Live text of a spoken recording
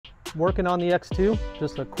working on the X2,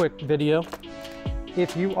 just a quick video.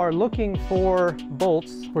 If you are looking for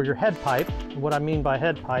bolts for your head pipe, what I mean by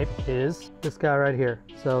head pipe is this guy right here.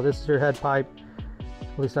 So this is your head pipe,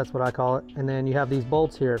 at least that's what I call it. And then you have these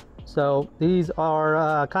bolts here. So these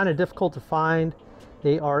are kind of difficult to find.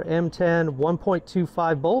 They are M10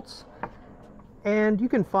 1.25 bolts. And you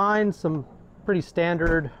can find some pretty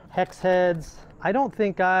standard hex heads. I don't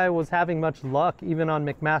think I was having much luck even on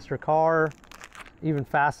McMaster-Carr, even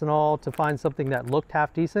Fastenal, to find something that looked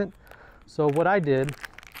half decent. So what I did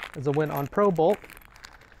is I went on ProBolt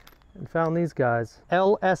and found these guys.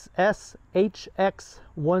 LSS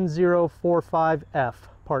HX1045F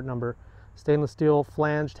part number. Stainless steel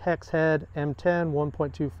flanged hex head, M10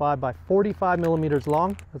 1.25 by 45 millimeters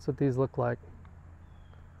long. That's what these look like.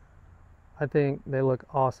 I think they look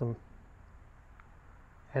awesome.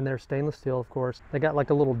 And they're stainless steel, of course. They got like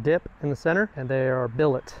a little dip in the center, and they are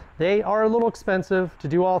billet. They are a little expensive. To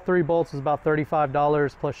do all 3 bolts is about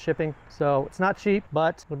 $35 plus shipping. So it's not cheap,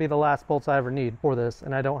 but it'll be the last bolts I ever need for this,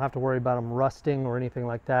 and I don't have to worry about them rusting or anything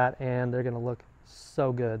like that, and they're gonna look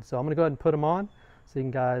so good. So I'm gonna go ahead and put them on so you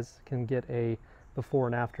guys can get a before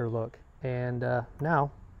and after look. And now,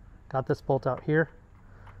 got this bolt out here.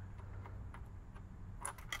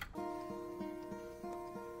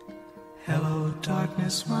 Hello,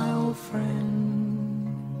 darkness, my old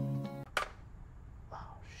friend. Oh,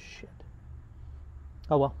 shit.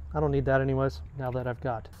 Oh, well, I don't need that anyways, now that I've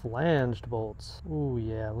got flanged bolts. Ooh,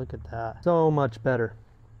 yeah, look at that. So much better.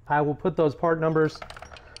 I will put those part numbers,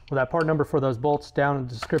 or that part number for those bolts, down in the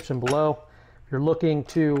description below. If you're looking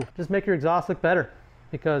to just make your exhaust look better,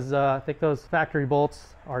 because I think those factory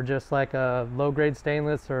bolts are just like a low-grade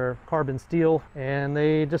stainless or carbon steel, and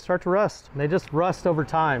they just start to rust. They just rust over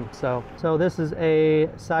time. So this is a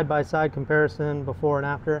side-by-side comparison before and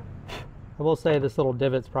after. I will say this little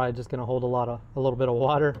divot's probably just gonna hold a little bit of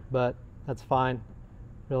water, but that's fine.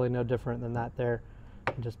 Really no different than that there.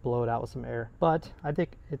 And just blow it out with some air. But I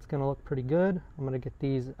think it's gonna look pretty good. I'm gonna get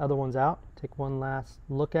these other ones out, take one last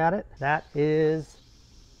look at it. That is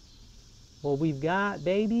what we've got,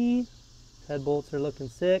 baby. Head bolts are looking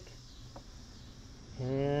sick.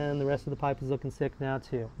 And the rest of the pipe is looking sick now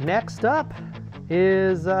too. Next up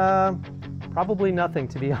is probably nothing,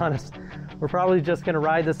 to be honest. We're probably just gonna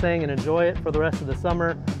ride this thing and enjoy it for the rest of the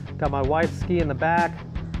summer. Got my wife's ski in the back.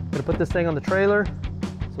 Gonna put this thing on the trailer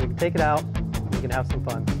so we can take it out and we can have some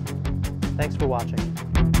fun. Thanks for watching.